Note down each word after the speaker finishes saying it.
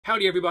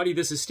Howdy everybody,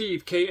 this is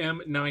Steve,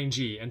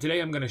 KM9G, and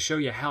today I'm going to show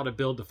you how to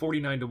build the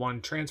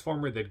 49:1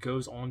 transformer that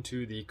goes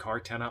onto the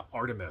Cartena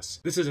Artemis.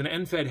 This is an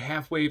end-fed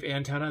half-wave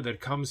antenna that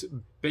comes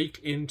baked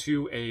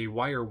into a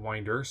wire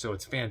winder, so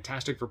it's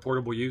fantastic for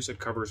portable use. It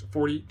covers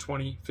 40,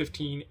 20,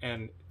 15,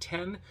 and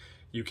 10.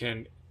 You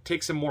can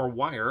take some more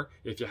wire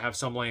if you have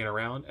some laying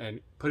around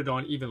and put it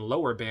on even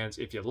lower bands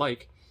if you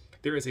like.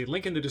 There is a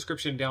link in the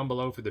description down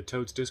below for the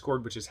Toads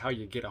Discord, which is how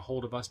you get a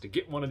hold of us to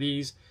get one of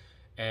these.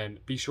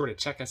 And be sure to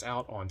check us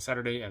out on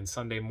Saturday and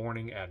Sunday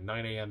morning at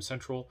 9 a.m.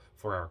 Central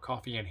for our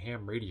Coffee and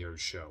Ham radio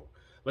show.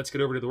 Let's get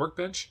over to the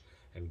workbench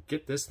and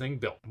get this thing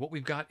built. What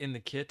we've got in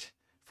the kit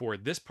for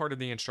this part of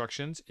the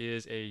instructions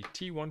is a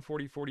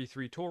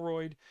T14043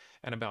 toroid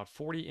and about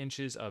 40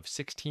 inches of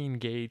 16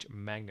 gauge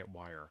magnet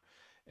wire.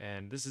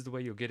 And this is the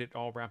way you'll get it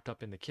all wrapped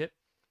up in the kit.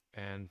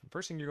 And the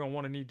first thing you're going to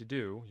want to need to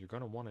do,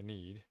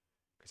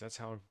 because that's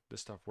how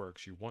this stuff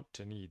works, you want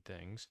to need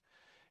things,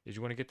 is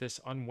you want to get this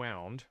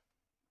unwound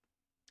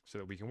so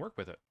that we can work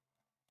with it.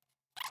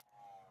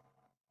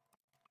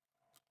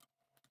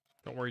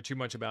 Don't worry too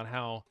much about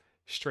how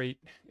straight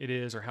it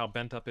is or how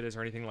bent up it is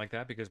or anything like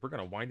that, because we're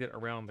going to wind it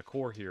around the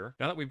core here.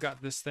 Now that we've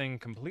got this thing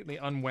completely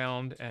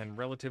unwound and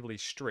relatively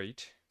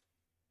straight,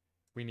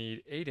 we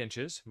need 8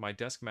 inches. My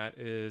desk mat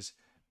is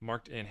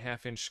marked in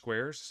 1/2 inch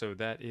squares, so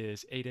that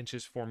is 8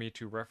 inches for me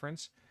to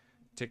reference.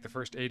 Take the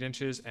first 8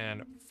 inches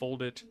and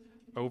fold it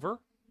over,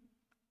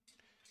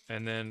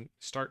 and then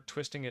start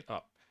twisting it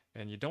up.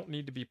 And you don't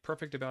need to be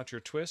perfect about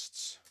your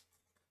twists.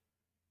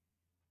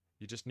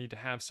 You just need to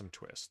have some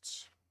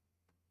twists.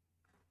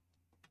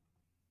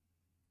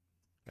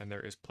 And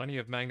there is plenty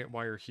of magnet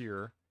wire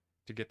here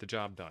to get the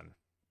job done.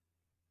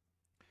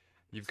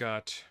 You've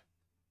got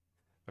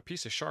a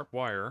piece of sharp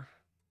wire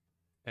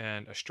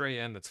and a stray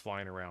end that's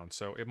flying around.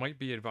 So it might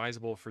be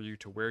advisable for you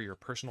to wear your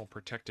personal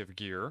protective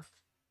gear.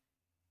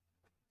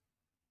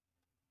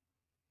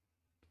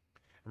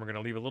 And we're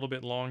going to leave a little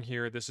bit long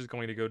here. This is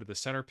going to go to the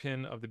center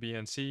pin of the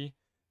BNC.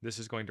 This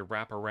is going to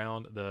wrap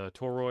around the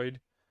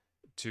toroid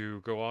to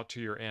go out to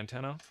your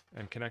antenna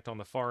and connect on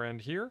the far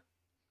end here.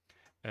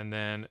 And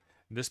then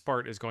this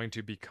part is going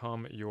to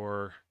become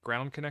your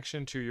ground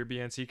connection to your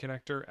BNC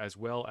connector as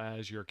well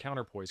as your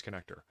counterpoise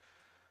connector.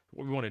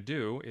 What we want to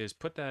do is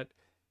put that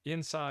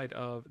inside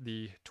of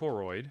the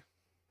toroid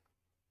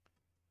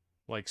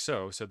like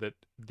so that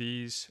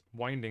these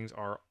windings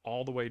are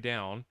all the way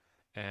down.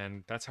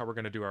 And that's how we're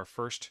going to do our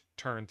first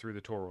turn through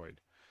the toroid.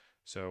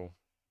 So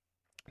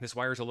this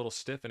wire is a little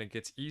stiff and it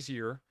gets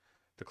easier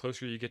the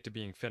closer you get to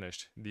being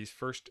finished. These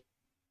first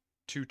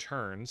 2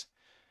 turns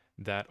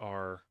that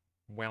are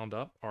wound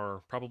up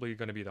are probably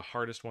going to be the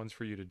hardest ones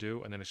for you to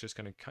do, and then it's just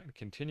going to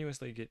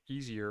continuously get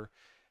easier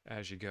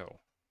as you go.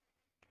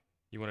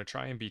 You want to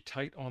try and be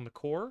tight on the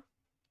core.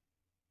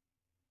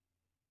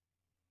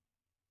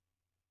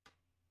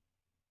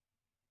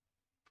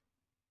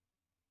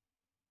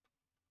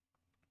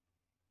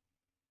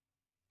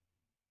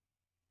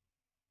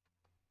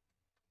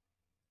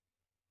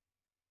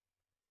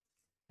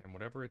 And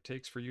whatever it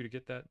takes for you to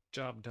get that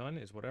job done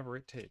is whatever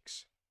it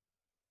takes.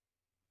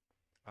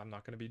 I'm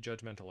not going to be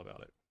judgmental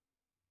about it.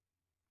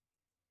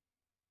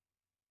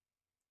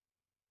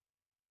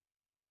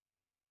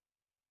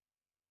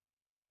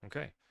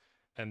 Okay,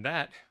 and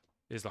that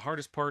is the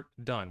hardest part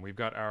done. We've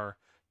got our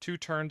 2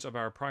 turns of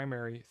our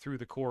primary through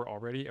the core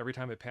already. Every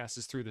time it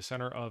passes through the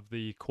center of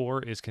the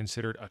core is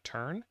considered a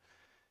turn.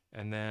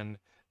 And then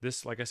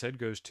this, like I said,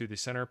 goes to the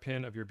center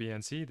pin of your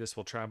BNC. This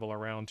will travel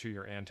around to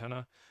your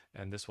antenna,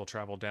 and this will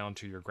travel down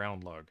to your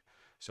ground lug.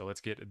 So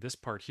let's get this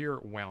part here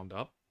wound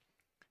up.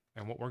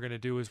 And what we're going to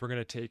do is we're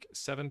going to take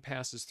 7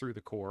 passes through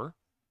the core.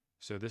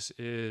 So this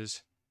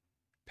is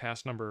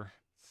pass number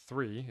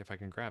 3, if I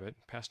can grab it.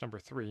 Pass number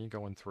 3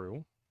 going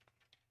through.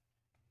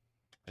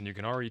 And you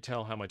can already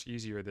tell how much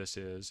easier this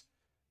is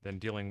than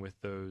dealing with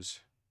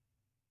those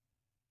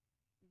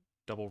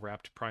double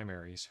wrapped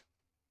primaries.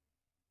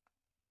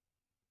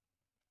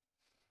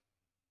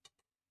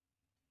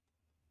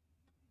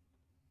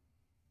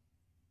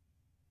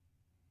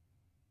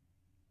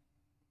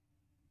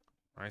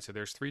 All right, so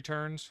there's 3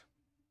 turns.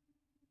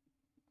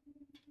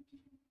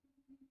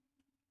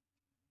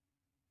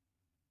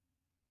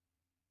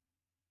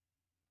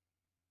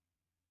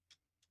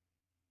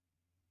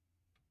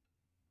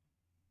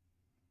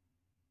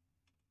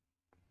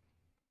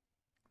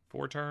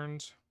 Four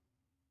turns.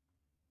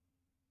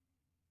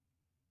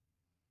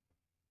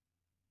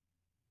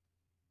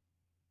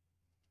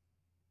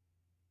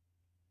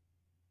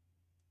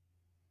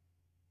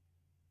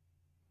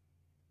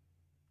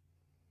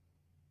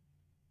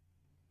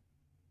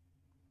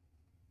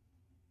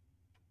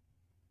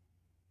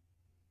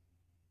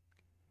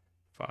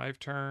 Five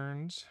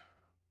turns.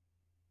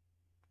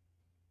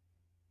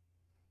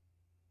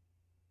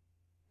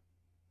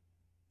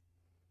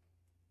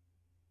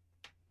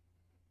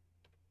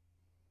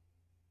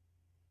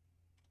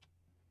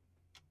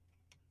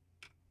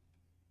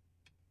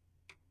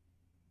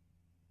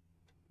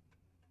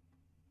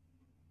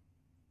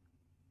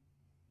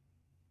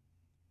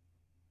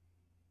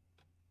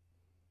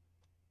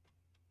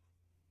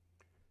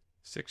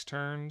 6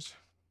 turns.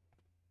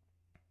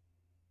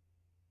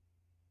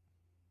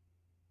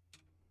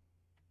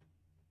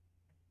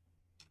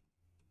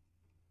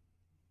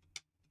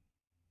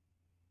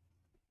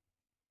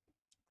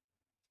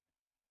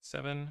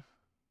 Seven.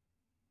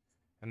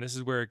 And this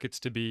is where it gets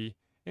to be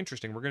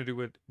interesting. We're going to do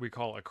what we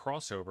call a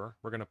crossover.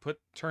 We're going to put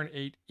turn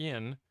 8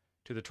 in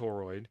to the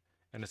toroid,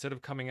 and instead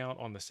of coming out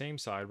on the same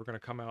side, we're going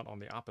to come out on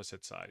the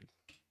opposite side.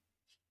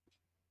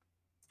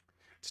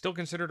 It's still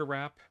considered a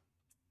wrap,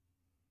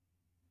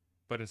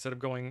 but instead of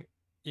going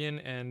in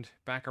and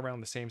back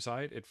around the same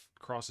side, it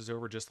crosses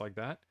over just like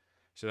that.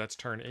 So that's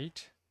turn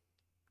 8.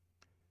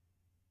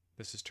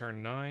 This is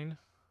turn 9.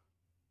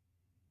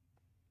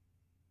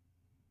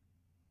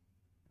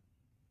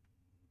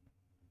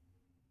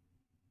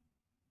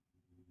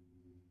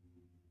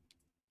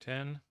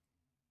 Ten.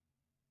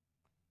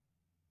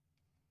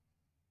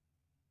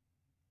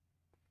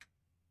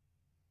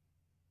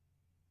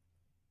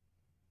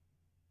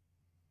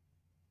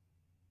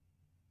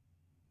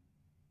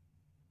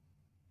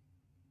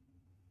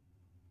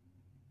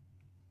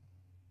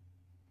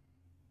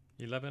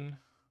 11.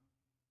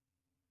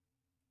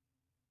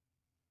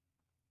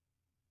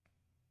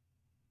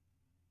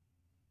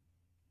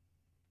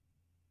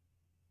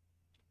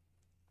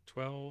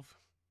 12.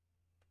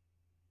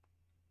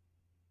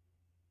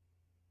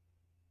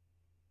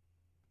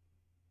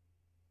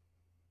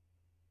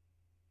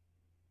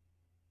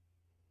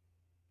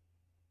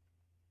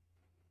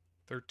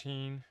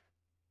 13. 14.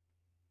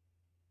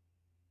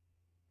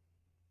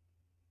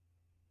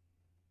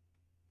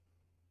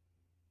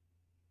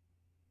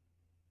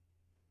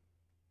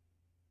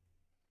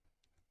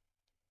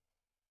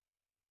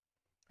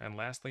 And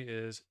lastly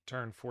is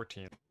turn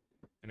 14.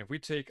 And if we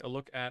take a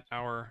look at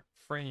our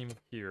frame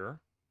here,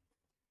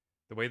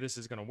 the way this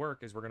is going to work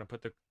is we're going to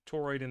put the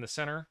toroid in the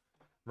center.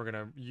 We're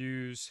going to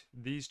use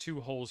these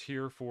 2 holes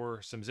here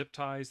for some zip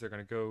ties. They're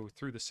going to go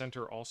through the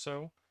center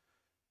also,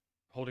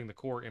 holding the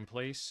core in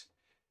place.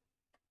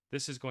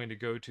 This is going to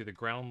go to the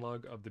ground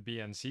lug of the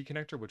BNC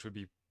connector, which would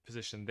be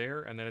positioned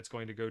there, and then it's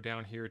going to go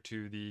down here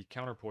to the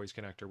counterpoise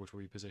connector, which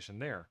will be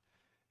positioned there.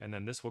 And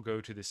then this will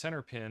go to the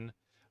center pin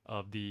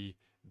of the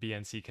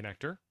BNC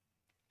connector,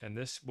 and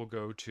this will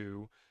go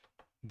to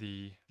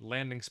the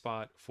landing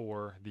spot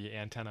for the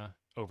antenna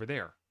over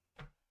there.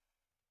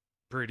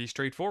 Pretty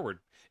straightforward.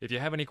 If you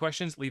have any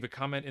questions, leave a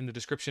comment in the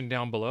description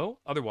down below.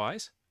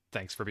 Otherwise,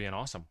 thanks for being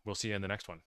awesome. We'll see you in the next one.